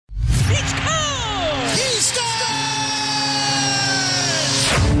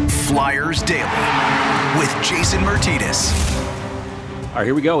Flyers Daily with Jason Martinez. All right,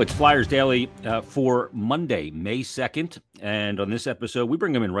 here we go. It's Flyers Daily for Monday, May 2nd. And on this episode, we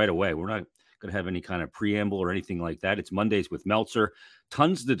bring them in right away. We're not going to have any kind of preamble or anything like that. It's Mondays with Meltzer.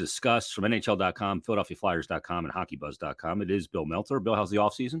 Tons to discuss from NHL.com, PhiladelphiaFlyers.com, and HockeyBuzz.com. It is Bill Meltzer. Bill, how's the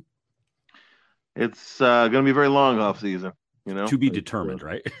offseason? It's going to be a very long offseason. To be determined,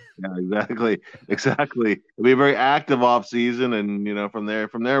 right? Yeah, exactly. It'll be a very active off season, and from there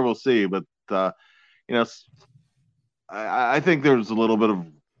we'll see. But I think there's a little bit of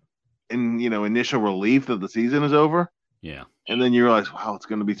initial relief that the season is over. Yeah, and then you realize, wow, it's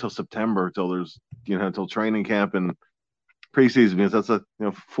going to be till September till there's till training camp and preseason, because that's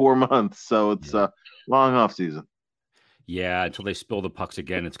 4 months, so it's a long off season. Yeah, until they spill the pucks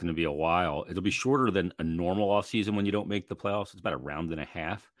again, it's going to be a while. It'll be shorter than a normal offseason when you don't make the playoffs. It's about a round and a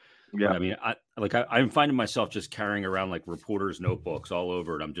half. Yeah. But, I mean, I'm finding myself just carrying around like reporters' notebooks all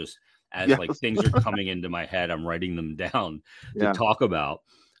over, and I'm just like things are coming into my head, I'm writing them down to talk about.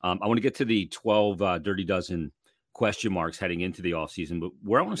 I want to get to the 12 Dirty Dozen question marks heading into the offseason, but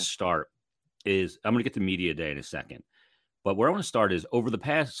where I want to start is I'm going to get to media day in a second. But where I want to start is over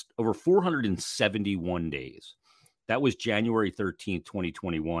 471 days. That was January 13th,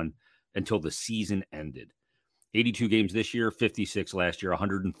 2021, until the season ended. 82 games this year, 56 last year,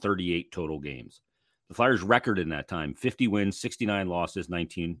 138 total games. The Flyers' record in that time, 50 wins, 69 losses,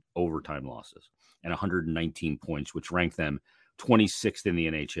 19 overtime losses, and 119 points, which ranked them 26th in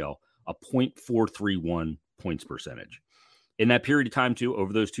the NHL, a .431 points percentage. In that period of time, too,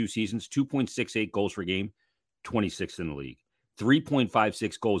 over those two seasons, 2.68 goals per game, 26th in the league.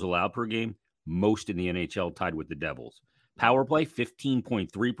 3.56 goals allowed per game, most in the NHL, tied with the Devils. Power play, 15.3%,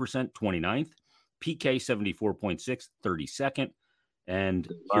 29th. PK, 74.6, 32nd. And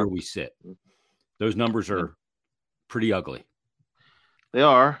here we sit. Those numbers are pretty ugly. They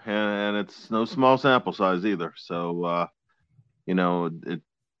are, and it's no small sample size either. So, within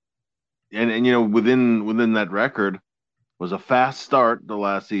that record was a fast start the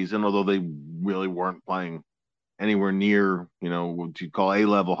last season, although they really weren't playing anywhere near, what you'd call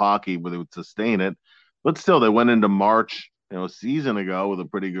A-level hockey where they would sustain it. But still, they went into March, a season ago with a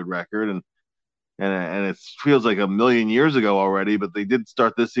pretty good record. And it feels like a million years ago already, but they did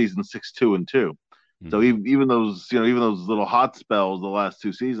start this season 6-2-2. Mm-hmm. So even those little hot spells the last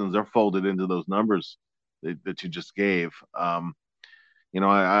two seasons, they're folded into those numbers that you just gave. I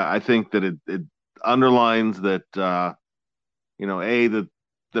think that it underlines that,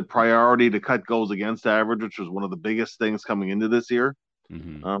 the priority to cut goals against average, which was one of the biggest things coming into this year.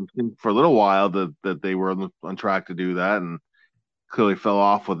 Mm-hmm. For a little while that they were on track to do that, and clearly fell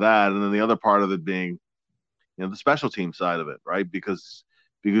off with that. And then the other part of it being, the special team side of it, right? Because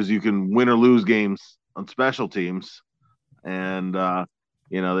you can win or lose games on special teams, and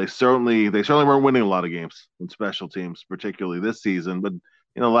they certainly weren't winning a lot of games on special teams, particularly this season, but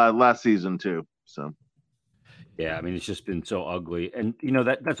last season too. So. Yeah, I mean, it's just been so ugly. And,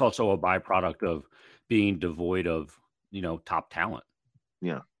 that's also a byproduct of being devoid of, top talent.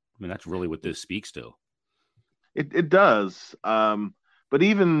 Yeah. I mean, that's really what this speaks to. It does. But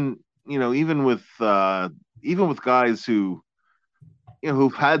even with guys who've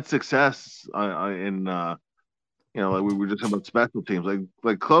had success in, like we were just talking about special teams,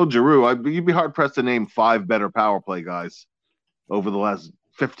 like Claude Giroux, you'd be hard pressed to name 5 better power play guys over the last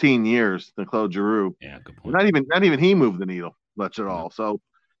 15 years than Claude Giroux. Yeah, good point. Not even he moved the needle much at all. So,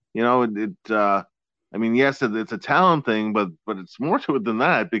 yes, it's a talent thing, but it's more to it than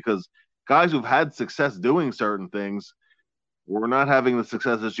that, because guys who've had success doing certain things were not having the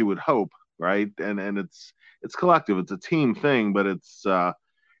success that you would hope, right? And it's collective. It's a team thing, but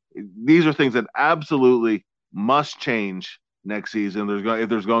these are things that absolutely must change next season. If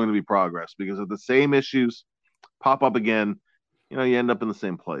there's going to be progress, because if the same issues pop up again, you end up in the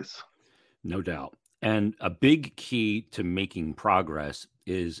same place. No doubt. And a big key to making progress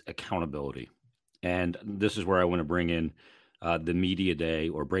is accountability. And this is where I want to bring in the media day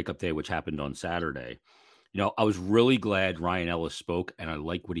or breakup day, which happened on Saturday. I was really glad Ryan Ellis spoke, and I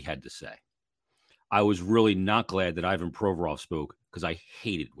liked what he had to say. I was really not glad that Ivan Provorov spoke, because I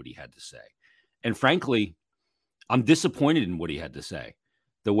hated what he had to say. And frankly, I'm disappointed in what he had to say.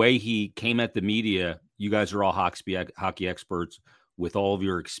 The way he came at the media, you guys are all hockey experts with all of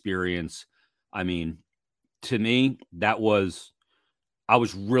your experience. I mean, to me, I was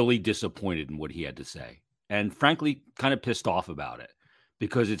really disappointed in what he had to say. And frankly, kind of pissed off about it,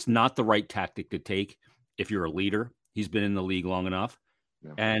 because it's not the right tactic to take if you're a leader. He's been in the league long enough.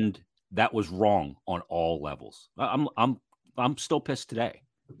 Yeah. And that was wrong on all levels. I'm still pissed today.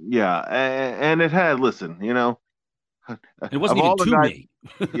 Yeah. And it had, listen, It wasn't even to me.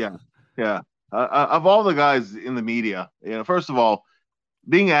 Yeah. Of all the guys in the media, first of all,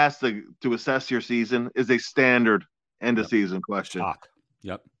 being asked to assess your season is a standard end of season question. Shock.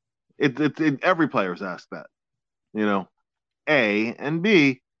 Yep. Every player's asked that. A and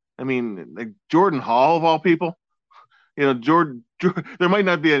B. I mean, like Jordan Hall of all people. Jordan. There might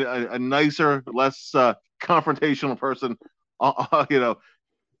not be a nicer, less confrontational person,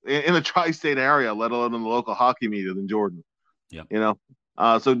 in the tri-state area, let alone in the local hockey media, than Jordan. Yeah.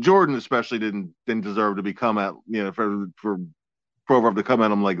 So Jordan especially didn't deserve to be come at for Provorov to come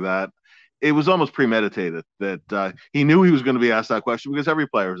at him like that. It was almost premeditated that he knew he was going to be asked that question because every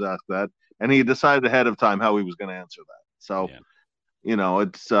player was asked that, and he decided ahead of time how he was going to answer that. So,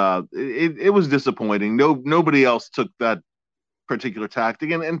 it was disappointing. Nobody else took that particular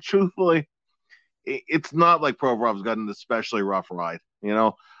tactic, and truthfully, it's not like Provorov's got an especially rough ride.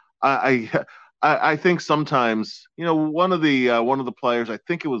 I think sometimes, one of the players, I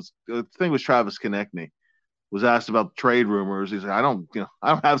think it was Travis Konechny, was asked about trade rumors. He said, I don't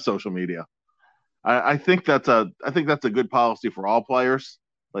have social media. I think that's a good policy for all players.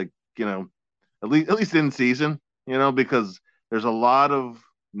 Like, at least in season, because there's a lot of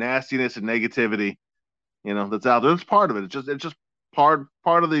nastiness and negativity, that's out there. It's part of it. It's just part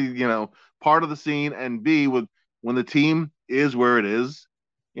of the, part of the scene. And B, when the team is where it is,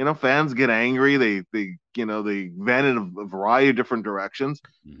 fans get angry. They vent in a variety of different directions.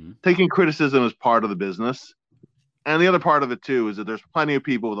 Mm-hmm. Taking criticism is part of the business. And the other part of it, too, is that there's plenty of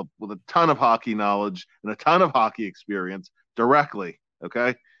people with a ton of hockey knowledge and a ton of hockey experience directly,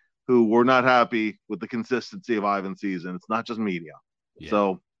 okay, who were not happy with the consistency of Ivan's season. It's not just media. Yeah.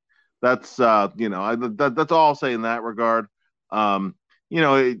 So that's, that's all I'll say in that regard. In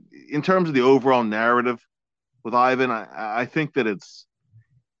terms of the overall narrative with Ivan, I think that it's,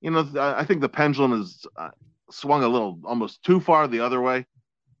 I think the pendulum has swung a little almost too far the other way,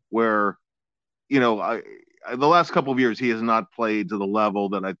 where, the last couple of years, he has not played to the level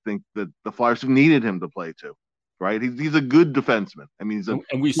that I think that the Flyers have needed him to play to, right? He's a good defenseman. I mean,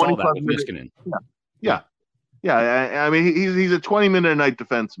 and we saw that with Niskanen. Yeah. I mean, he's a 20-minute a night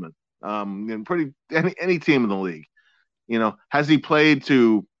defenseman. And pretty any team in the league. Has he played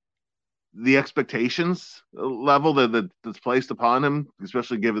to the expectations level that's placed upon him,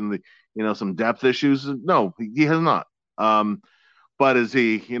 especially given the some depth issues? No, he has not. But is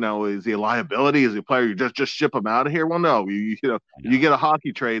he a liability? Is he a player you just ship him out of here? Well, no. You get a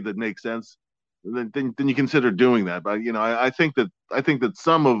hockey trade that makes sense, then you consider doing that. But I think that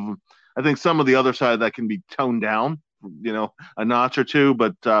some of the other side of that can be toned down, a notch or two.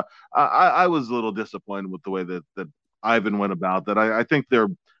 But I was a little disappointed with the way that Ivan went about that. I think there's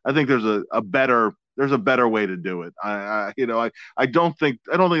a better way to do it. I don't think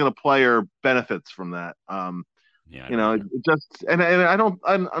a player benefits from that.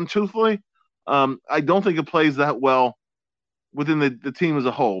 Truthfully, I don't think it plays that well within the team as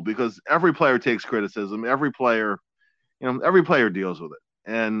a whole, because every player takes criticism. Every player deals with it.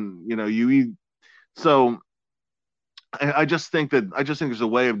 And, so I just think there's a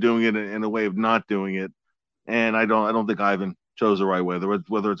way of doing it and a way of not doing it. And I don't think Ivan chose the right way,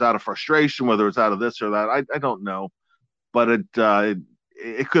 whether it's out of frustration, whether it's out of this or that, I don't know, but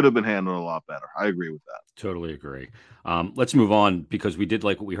it could have been handled a lot better. I agree with that. Totally agree. Let's move on, because we did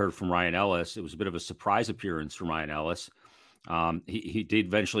like what we heard from Ryan Ellis. It was a bit of a surprise appearance from Ryan Ellis. He did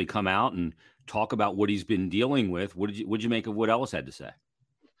eventually come out and talk about what he's been dealing with. What did you make of what Ellis had to say?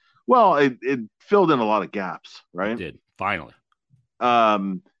 Well, it filled in a lot of gaps, right? It did, finally.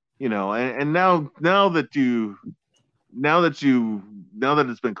 And now that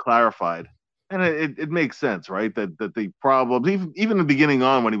it's been clarified, and it makes sense, right? That the problems, even in the beginning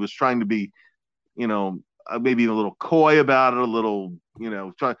on, when he was trying to be, maybe a little coy about it, a little,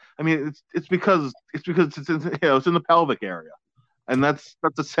 try. I mean, it's because it's in the pelvic area, and that's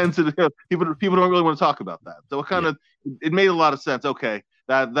a sensitive. People don't really want to talk about that. So it made a lot of sense. Okay,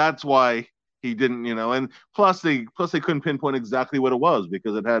 that's why he didn't, and plus they couldn't pinpoint exactly what it was,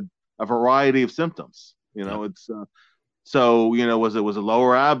 because it had a variety of symptoms. It's. So, was it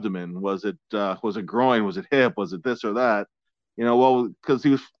lower abdomen? Was it groin? Was it hip? Was it this or that? Well, because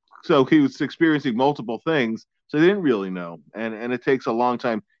he was experiencing multiple things, so they didn't really know, and it takes a long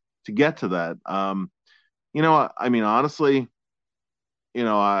time to get to that. I mean, honestly,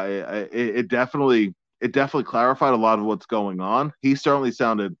 it definitely clarified a lot of what's going on. He certainly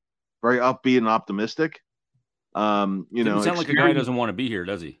sounded very upbeat and optimistic. Doesn't sound like a guy who doesn't want to be here,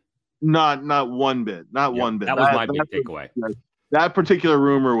 does he? Not one bit. Not one bit. That was my big takeaway. That particular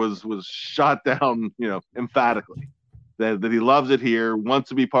rumor was shot down, emphatically. That he loves it here, wants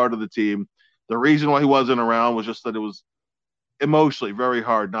to be part of the team. The reason why he wasn't around was just that it was emotionally very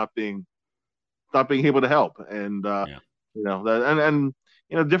hard not being able to help. And Yeah.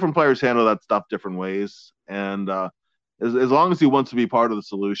 different players handle that stuff different ways. And as long as he wants to be part of the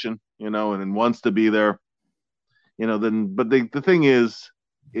solution, and wants to be there, then. But the thing is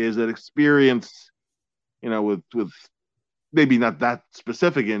that experience, with maybe not that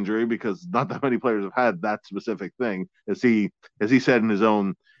specific injury, because not that many players have had that specific thing. As he said in his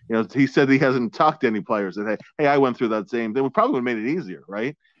own, he said he hasn't talked to any players that, hey, I went through that same thing. We probably would have made it easier,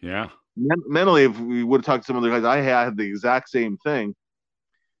 right? Yeah. Mentally, if we would have talked to some other guys, I had the exact same thing.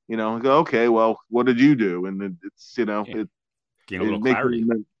 Go, okay, well, what did you do? And it's gain a little clarity.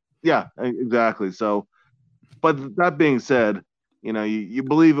 Yeah, exactly. So, but that being said, you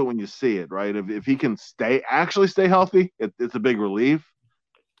believe it when you see it, right? If he can actually stay healthy, it's a big relief.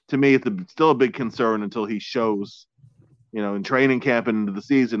 To me, it's still a big concern until he shows, in training camp and into the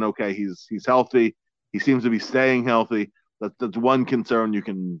season, okay, he's healthy. He seems to be staying healthy. That's one concern you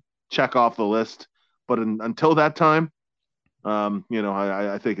can check off the list. But until that time,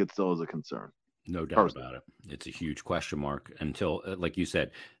 I think it still is a concern. No doubt about it. It's a huge question mark until, like you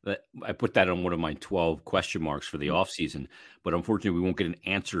said, I put that on one of my 12 question marks for the offseason. But unfortunately, we won't get an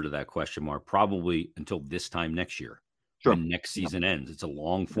answer to that question mark probably until this time next year. Sure. When next season ends. It's a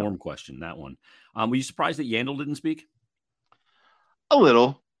long form question, that one. Were you surprised that Yandle didn't speak? A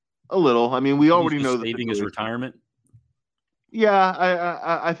little. I mean, we already know that saving his retirement.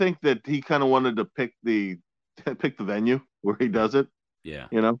 Yeah, I think that he kind of wanted to pick the venue where he does it. Yeah.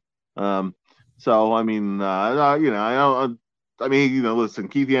 So I mean, listen,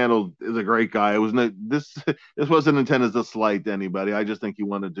 Keith Yandle is a great guy. It was this wasn't intended as a slight to anybody. I just think he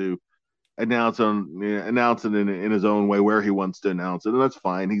wanted to announce it in his own way where he wants to announce it, and that's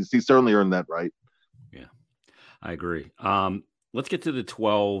fine. He's certainly earned that right. Yeah, I agree. Let's get to the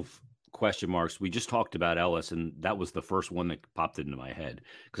 12 question marks. We just talked about Ellis, and that was the first one that popped into my head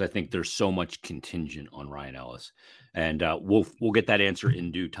because I think there's so much contingent on Ryan Ellis, and we'll get that answer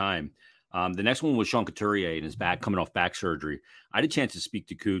in due time. The next one was Sean Couturier and his back coming off back surgery. I had a chance to speak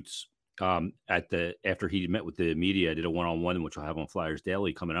to Coots after he met with the media. I did a one-on-one, which I'll have on Flyers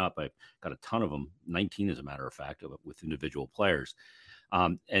Daily coming up. I've got a ton of them, 19 as a matter of fact, with individual players.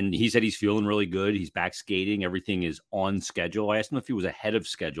 And he said he's feeling really good. He's back skating. Everything is on schedule. I asked him if he was ahead of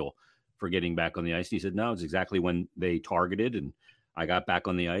schedule for getting back on the ice. And he said, no, it's exactly when they targeted. And I got back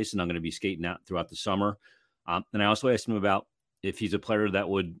on the ice and I'm going to be skating out throughout the summer. And I also asked him about if he's a player that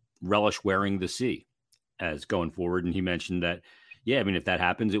would relish wearing the C as going forward. And he mentioned that, yeah, I mean, if that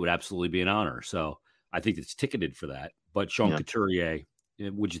happens, it would absolutely be an honor. So I think it's ticketed for that. But Sean Couturier,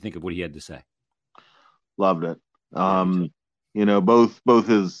 what'd you think of what he had to say? Loved it. Both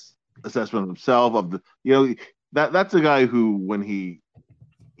his assessment of himself, of the, that's a guy who, when he's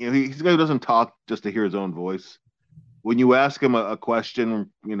a guy who doesn't talk just to hear his own voice. When you ask him a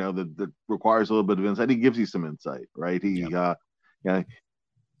question, that requires a little bit of insight, he gives you some insight, right?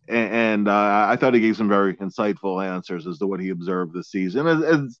 And I thought he gave some very insightful answers as to what he observed this season,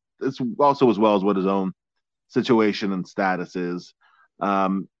 as also as well as what his own situation and status is.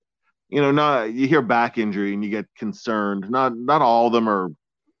 You hear back injury and you get concerned. Not all of them are,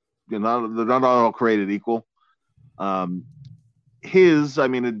 they're not all created equal.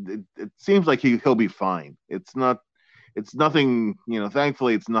 It seems like he'll be fine. It's nothing,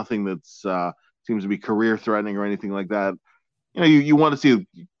 thankfully it's nothing that's seems to be career threatening or anything like that. You want to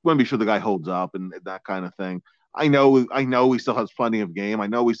be sure the guy holds up and that kind of thing. I know he still has plenty of game. I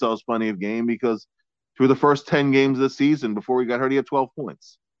know he still has plenty of game because through the first 10 games this season before he got hurt, he had 12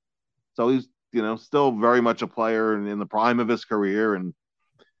 points. So he's, still very much a player in the prime of his career, and,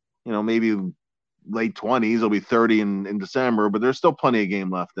 maybe late 20s, he'll be 30 in December, but there's still plenty of game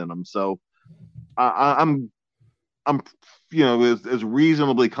left in him. So I'm as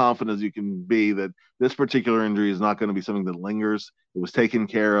reasonably confident as you can be that this particular injury is not going to be something that lingers. It was taken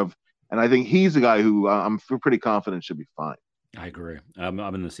care of. And I think he's a guy who I'm pretty confident should be fine. I agree. I'm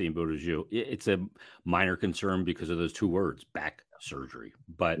in the same boat as you. It's a minor concern because of those two words, back surgery.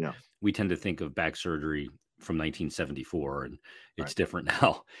 But we tend to think of back surgery from 1974, and it's different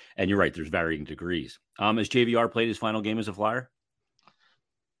now. And you're right, there's varying degrees. Has JVR played his final game as a Flyer?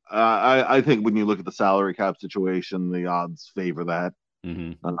 I think when you look at the salary cap situation, the odds favor that.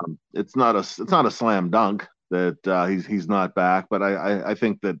 Mm-hmm. It's not a slam dunk that he's not back, but I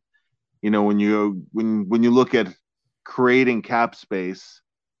think that when you look at creating cap space,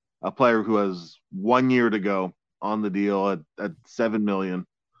 a player who has 1 year to go on the deal at $7 million,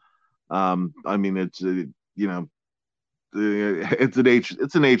 it's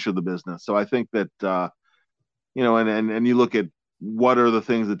the nature of the business. So I think that and you look at what are the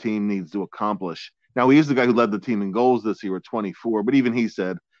things the team needs to accomplish. Now, he is the guy who led the team in goals this year with 24, but even he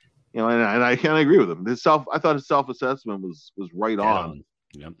said, and I can't agree with him. I thought his self-assessment was right on.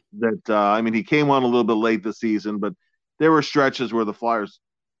 Yep. That he came on a little bit late this season, but there were stretches where the Flyers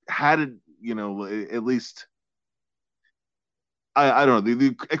had it, at least I don't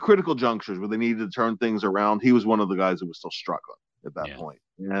know, at critical junctures where they needed to turn things around. He was one of the guys who was still struggling at that point.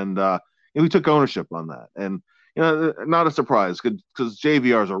 And we took ownership on that. And not a surprise because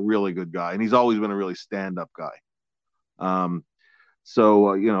JVR is a really good guy, and he's always been a really stand-up guy. So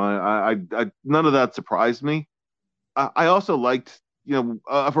I none of that surprised me. I also liked,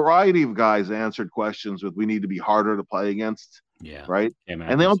 a variety of guys answered questions with, we need to be harder to play against. Yeah. Right.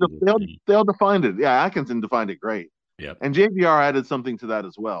 And they all defined it. Yeah. Atkinson defined it great. Yeah. And JVR added something to that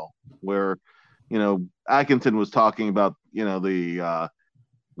as well, where, Atkinson was talking about, the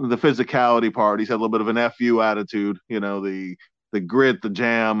physicality part. He said a little bit of an FU attitude, the grit, the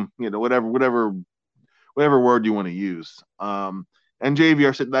jam, whatever word you want to use. And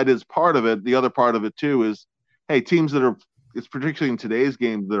JVR said that is part of it. The other part of it too is, hey, teams it's particularly in today's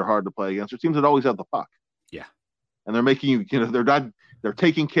game that are hard to play against, are teams that always have the puck. Yeah. And they're making they're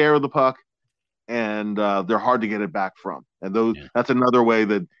taking care of the puck, and they're hard to get it back from. And that's another way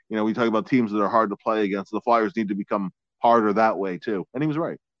that, we talk about teams that are hard to play against. The Flyers need to become harder that way too. And he was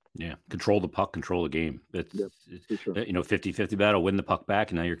right. Yeah. Control the puck, control the game. It's 50-50 battle, win the puck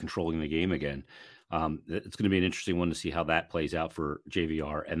back, and now you're controlling the game again. It's going to be an interesting one to see how that plays out for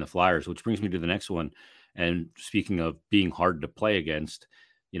JVR and the Flyers, which brings me to the next one. And speaking of being hard to play against,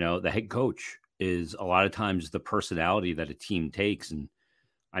 the head coach is a lot of times the personality that a team takes. And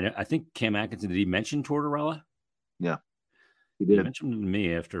I think Cam Atkinson, did he mention Tortorella? Yeah, he did. He mentioned him to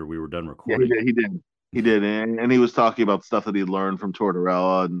me after we were done recording. Yeah, he did. And he was talking about stuff that he'd learned from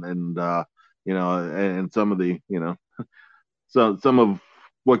Tortorella and some of the, some of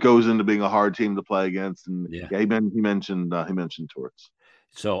what goes into being a hard team to play against. And he mentioned Torts.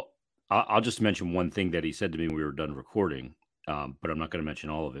 So I'll just mention one thing that he said to me when we were done recording, but I'm not going to mention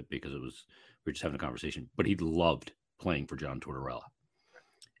all of it because we were just having a conversation. But he loved playing for John Tortorella.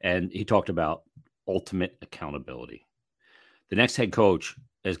 And he talked about ultimate accountability. The next head coach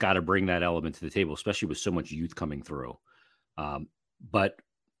has got to bring that element to the table, especially with so much youth coming through. But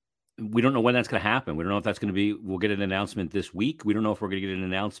we don't know when that's going to happen. We don't know if that's going to be, we'll get an announcement this week. We don't know if we're going to get an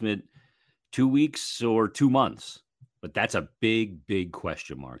announcement 2 weeks or 2 months. But that's a big, big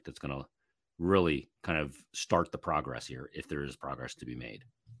question mark that's going to really kind of start the progress here, if there is progress to be made.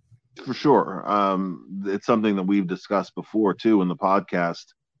 For sure. It's something that we've discussed before, too, in the podcast.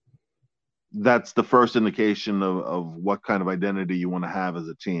 That's the first indication of what kind of identity you want to have as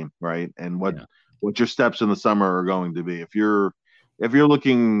a team, right? And what your steps in the summer are going to be. If you're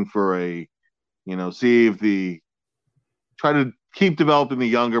looking for try to keep developing the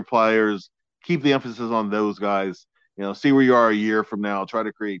younger players, keep the emphasis on those guys, see where you are a year from now, try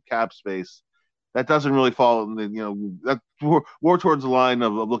to create cap space. That doesn't really fall in the, that's more towards the line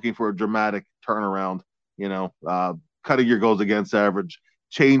of looking for a dramatic turnaround, cutting your goals against average,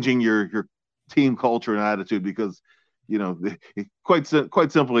 changing your team culture and attitude, because, quite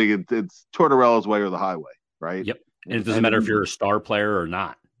simply, it's Tortorella's way or the highway, right? Yep. And it doesn't matter if you're a star player or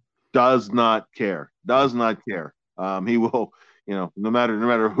not. Does not care. He will, no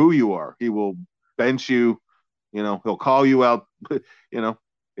matter who you are, he will bench you. He'll call you out.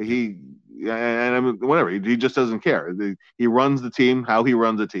 He just doesn't care. He runs the team how he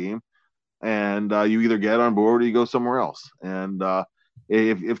runs a team, and you either get on board or you go somewhere else. And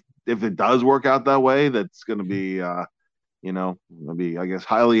if it does work out that way, that's going to be I guess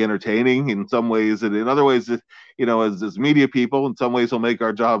highly entertaining in some ways, and in other ways, as media people, in some ways he'll make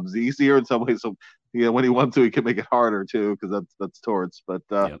our jobs easier. In some ways, when he wants to, he can make it harder too, because that's Torts. But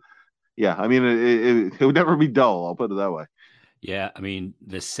I mean, it would never be dull. I'll put it that way. Yeah, I mean,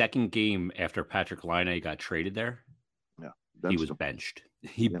 the second game after Patrick Laine got traded there, he was benched.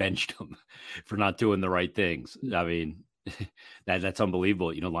 He benched him for not doing the right things. I mean, that's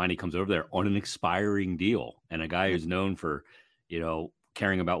unbelievable. Laine comes over there on an expiring deal, and a guy who's known for,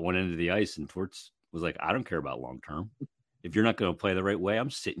 caring about one end of the ice, and Torts was like, I don't care about long term. If you're not going to play the right way, I'm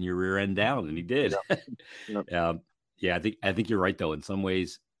sitting your rear end down, and he did. I think you're right though. In some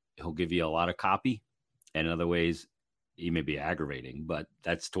ways, he'll give you a lot of copy, and in other ways, he may be aggravating, but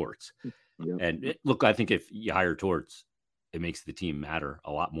that's Torts. Yeah. And look, I think if you hire Torts, it makes the team matter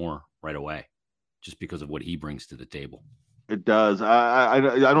a lot more right away, just because of what he brings to the table. It does. I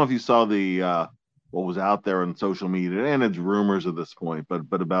don't know if you saw the what was out there on social media, and it's rumors at this point,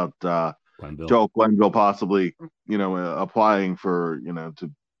 but about Joe Quenneville possibly, applying for,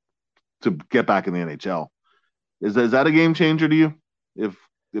 to get back in the NHL. Is that a game changer to you?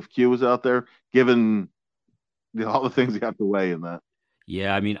 If Q was out there, given all the things you have to weigh in that.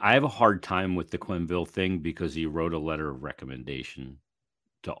 Yeah, I mean, I have a hard time with the Quenneville thing because he wrote a letter of recommendation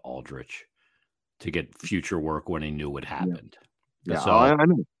to Aldrich to get future work when he knew what happened. Yeah, so,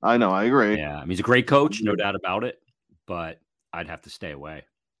 I know, I agree. Yeah, I mean, he's a great coach, no doubt about it, but I'd have to stay away.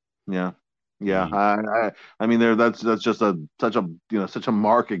 Yeah, I mean, that's just such a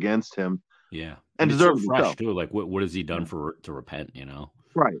mark against him. Yeah, and deserves so fresh too. Like, what has he done to repent?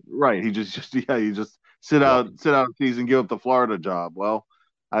 Right. He just sit out a season, give up the Florida job. Well,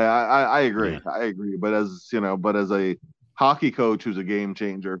 I agree. Yeah. I agree. But as a hockey coach who's a game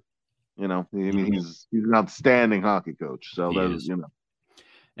changer, I mean, he's an outstanding hockey coach. So that's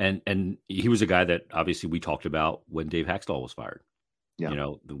And he was a guy that obviously we talked about when Dave Haxtell was fired.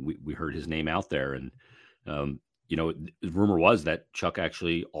 Yeah. We heard his name out there, and the rumor was that Chuck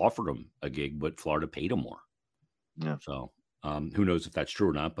actually offered him a gig, but Florida paid him more. Yeah. So who knows if that's true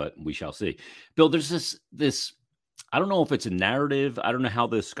or not, but we shall see. Bill, there's this. I don't know if it's a narrative. I don't know how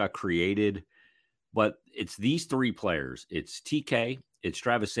this got created, but it's these three players. It's TK, it's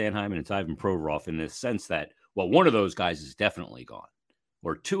Travis Sanheim, and it's Ivan Provorov, in the sense that, well, one of those guys is definitely gone,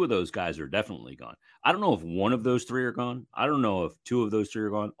 or two of those guys are definitely gone. I don't know if one of those three are gone. I don't know if two of those three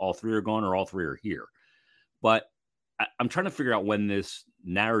are gone, all three are gone, or all three are here. But I'm trying to figure out when this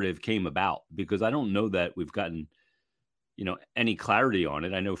narrative came about, because I don't know that we've gotten, any clarity on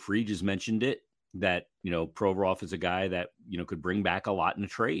it. I know Friedge has mentioned it, that, Provorov is a guy that, could bring back a lot in a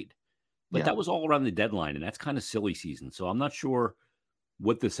trade. But that was all around the deadline, and that's kind of silly season. So I'm not sure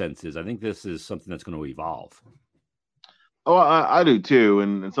what the sense is. I think this is something that's going to evolve. Oh, I do too.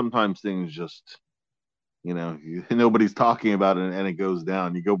 And sometimes things just, nobody's talking about it, and it goes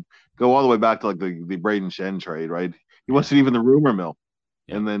down. You go all the way back to like the Braden Shen trade, right? He wasn't even the rumor mill.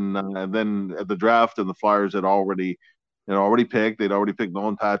 Yeah. And then at the draft, and the Flyers had already picked. They'd already picked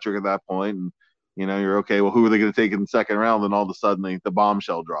Nolan Patrick at that point, and you're okay. Well, who are they going to take in the second round? And all of a sudden, the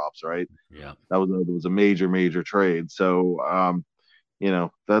bombshell drops, right? Yeah, that was a major trade. So,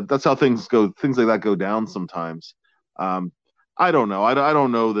 that's how things go. Things like that go down sometimes. I don't know. I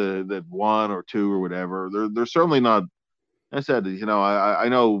don't know that one or two or whatever. They're certainly not. I said, I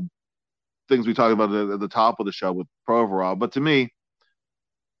know things we talked about at the top of the show with Provorov, but to me,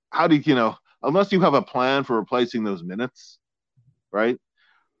 how do you, unless you have a plan for replacing those minutes, right?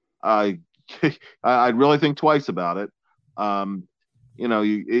 I'd really think twice about it.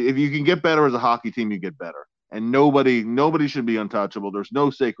 If you can get better as a hockey team, you get better, and nobody should be untouchable. There's no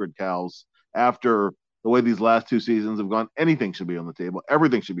sacred cows after the way these last two seasons have gone. Anything should be on the table.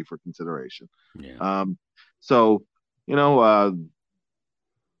 Everything should be for consideration. Yeah.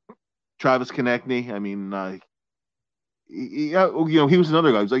 Travis Konechny, I mean, he was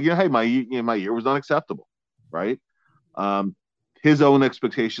another guy who's like, hey, my year was unacceptable, right? His own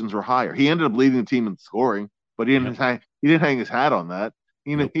expectations were higher. He ended up leading the team in scoring, but he didn't hang his hat on that.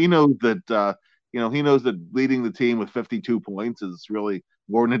 He knows that he knows that leading the team with 52 points is really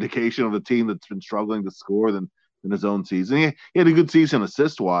more an indication of a team that's been struggling to score than his own season. He had a good season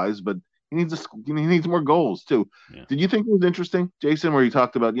assist wise, but he needs more goals too. Yeah. Did you think it was interesting, Jason, where you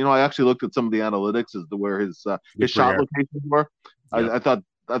talked about, I actually looked at some of the analytics as to where his shot locations were. Yep.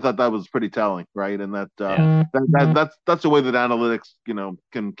 I thought that was pretty telling, right? And that that's the way that analytics,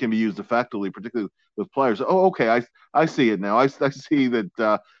 can be used effectively, particularly with players. Oh, okay, I see it now. I see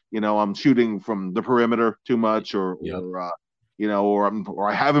that I'm shooting from the perimeter too much, or I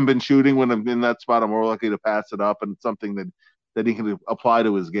haven't been shooting when I'm in that spot. I'm more likely to pass it up, and it's something that he can apply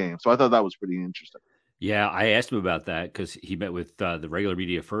to his game. So I thought that was pretty interesting. Yeah, I asked him about that because he met with the regular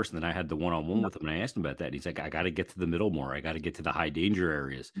media first, and then I had the one-on-one with him, and I asked him about that. And he's like, I got to get to the middle more. I got to get to the high danger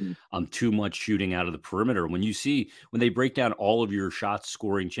areas. I'm too much shooting out of the perimeter. When they break down all of your shots,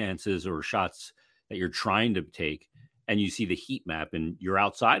 scoring chances, or shots that you're trying to take, and you see the heat map and you're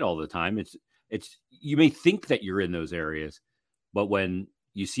outside all the time, it's you may think that you're in those areas, but when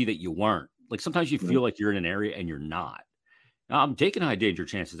you see that you weren't, like sometimes you feel like you're in an area and you're not. I'm taking high danger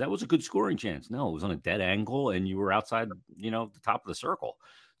chances. That was a good scoring chance. No, it was on a dead angle, and you were outside, the top of the circle.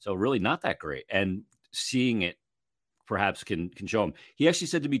 So really not that great. And seeing it perhaps can show him. He actually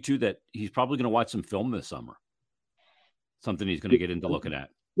said to me too that he's probably going to watch some film this summer. Something he's going to get into looking at.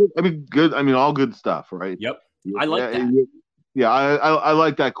 I mean, good. I mean, all good stuff, right? Yep. I like that. Yeah, I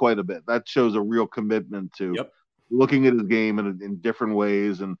like that quite a bit. That shows a real commitment to looking at his game in different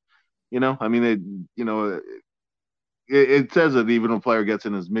ways. And, I mean, it says that even when a player gets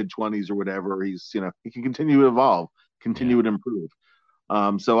in his mid-20s or whatever, he's he can continue to evolve, continue to improve.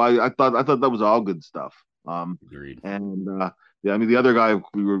 So I thought that was all good stuff. Agreed. And Yeah, I mean the other guy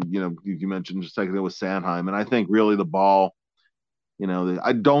you mentioned just a second ago was Sanheim, and I think really the ball,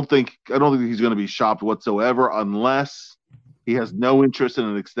 I don't think he's going to be shopped whatsoever unless he has no interest in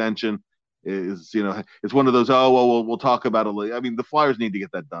an extension. It's one of those, oh well, we'll talk about it later. I mean the Flyers need to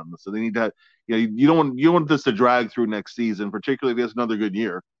get that done, so they need to. You don't want this to drag through next season, particularly if he has another good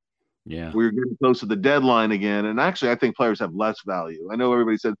year. Yeah, We're getting close to the deadline again, and actually, I think players have less value. I know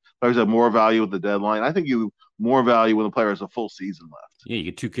everybody said players have more value with the deadline. I think you more value when the player has a full season left. Yeah, you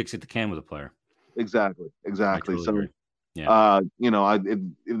get 2 kicks at the can with a player. Exactly. Totally So, agree. Yeah.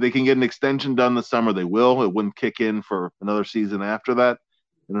 if they can get an extension done this summer, they will. It wouldn't kick in for another season after that,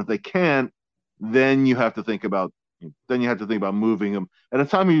 and if they can't, then you have to think about moving him at a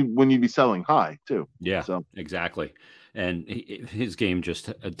time when you'd be selling high too. Yeah, so exactly. And his game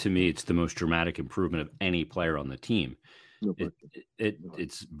just, to me, it's the most dramatic improvement of any player on the team.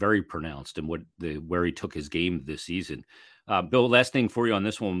 It's very pronounced in where he took his game this season. Bill, last thing for you on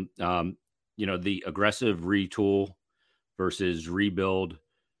this one, the aggressive retool versus rebuild.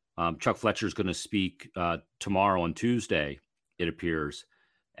 Chuck Fletcher's going to speak tomorrow on Tuesday, it appears,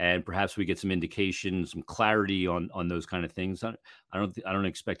 and perhaps we get some indication, some clarity on those kind of things. I don't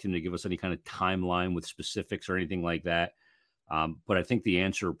expect him to give us any kind of timeline with specifics or anything like that. But I think the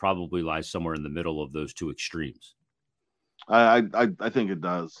answer probably lies somewhere in the middle of those two extremes. I think it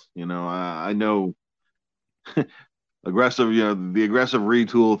does. I know aggressive. The aggressive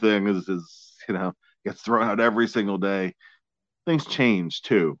retool thing is gets thrown out every single day. Things change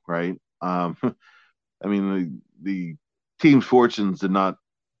too, right? I mean the team's fortunes did not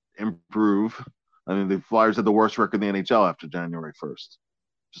improve. I mean the Flyers had the worst record in the NHL after January 1st.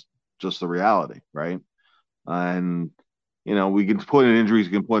 Just the reality, right? And we can point at injuries,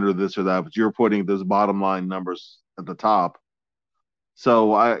 we can point to this or that, but you're putting those bottom line numbers at the top.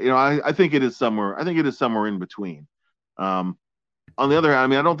 So I think it is somewhere. I think it is somewhere in between. On the other hand, I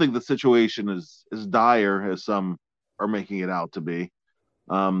mean, I don't think the situation is as dire as some are making it out to be.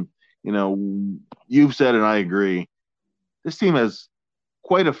 You've said, and I agree, this team has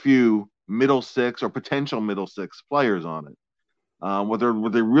quite a few middle six or potential middle six players on it. What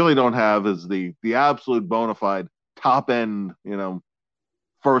they really don't have is the absolute bona fide top end,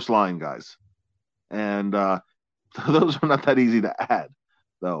 first line guys. And those are not that easy to add,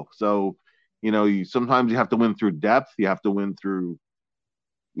 though. So, sometimes you have to win through depth. You have to win through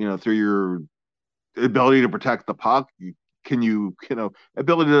your ability to protect the puck. Ability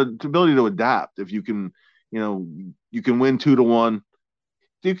to adapt. If you can, you can win 2-1,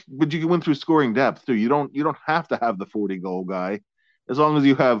 but you can win through scoring depth too. You don't have to have the 40 goal guy, as long as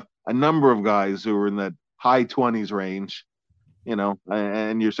you have a number of guys who are in that high 20s range.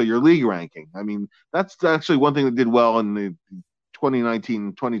 And your league ranking. I mean, that's actually one thing that did well in the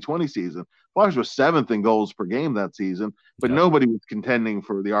 2019-2020 season. Flyers were 7th in goals per game that season, but nobody was contending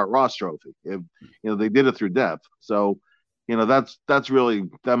for the Art Ross Trophy. They did it through depth. So, that's really,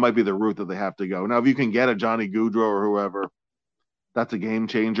 that might be the route that they have to go. Now, if you can get a Johnny Gaudreau or whoever, that's a game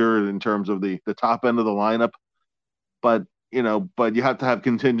changer in terms of the top end of the lineup. But you have to have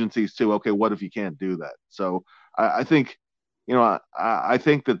contingencies too. Okay, what if you can't do that? So I think. I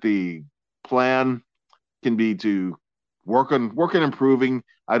think that the plan can be to work on improving.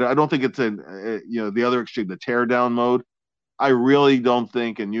 I don't think it's the other extreme, the tear down mode. I really don't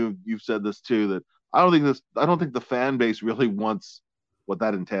think, and you've said this too, that I don't think the fan base really wants what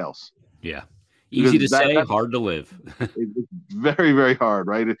that entails. Yeah, easy to say, hard to live. It's very, very hard,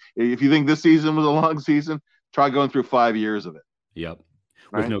 right? If you think this season was a long season, try going through 5 years of it. Yep,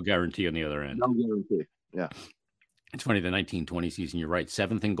 with no guarantee on the other end. No guarantee. Yeah. It's funny, the 1920 season, you're right,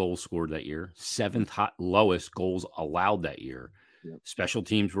 7th in goals scored that year, 7th lowest goals allowed that year. Yep. Special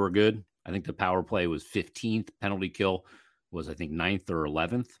teams were good. I think the power play was 15th. Penalty kill was, I think, 9th or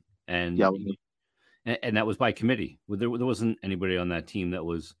 11th. And that was by committee. There wasn't anybody on that team that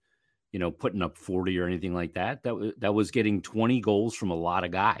was, putting up 40 or anything like that. That was getting 20 goals from a lot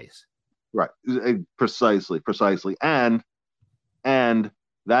of guys. Right. Precisely. And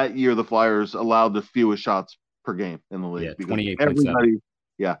that year, the Flyers allowed the fewest shots per game in the league. Yeah,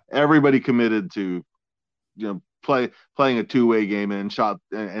 28.7. Everybody committed to playing a two-way game and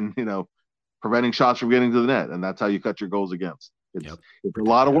preventing shots from getting to the net, and that's how you cut your goals against. It's a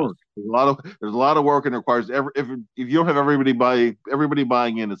lot of work. There's a lot of work, and it requires if you don't have everybody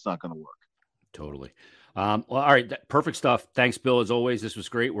buying in, it's not going to work. Totally. Well, all right. Perfect stuff. Thanks, Bill. As always, this was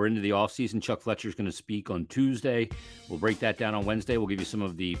great. We're into the offseason. Chuck Fletcher is going to speak on Tuesday. We'll break that down on Wednesday. We'll give you some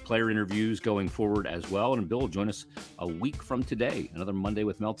of the player interviews going forward as well. And Bill will join us a week from today, another Monday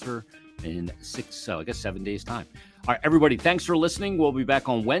with Meltzer in 7 days' time. All right, everybody, thanks for listening. We'll be back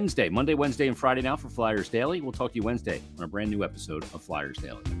on Wednesday, Monday, Wednesday, and Friday now for Flyers Daily. We'll talk to you Wednesday on a brand new episode of Flyers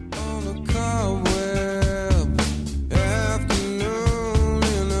Daily.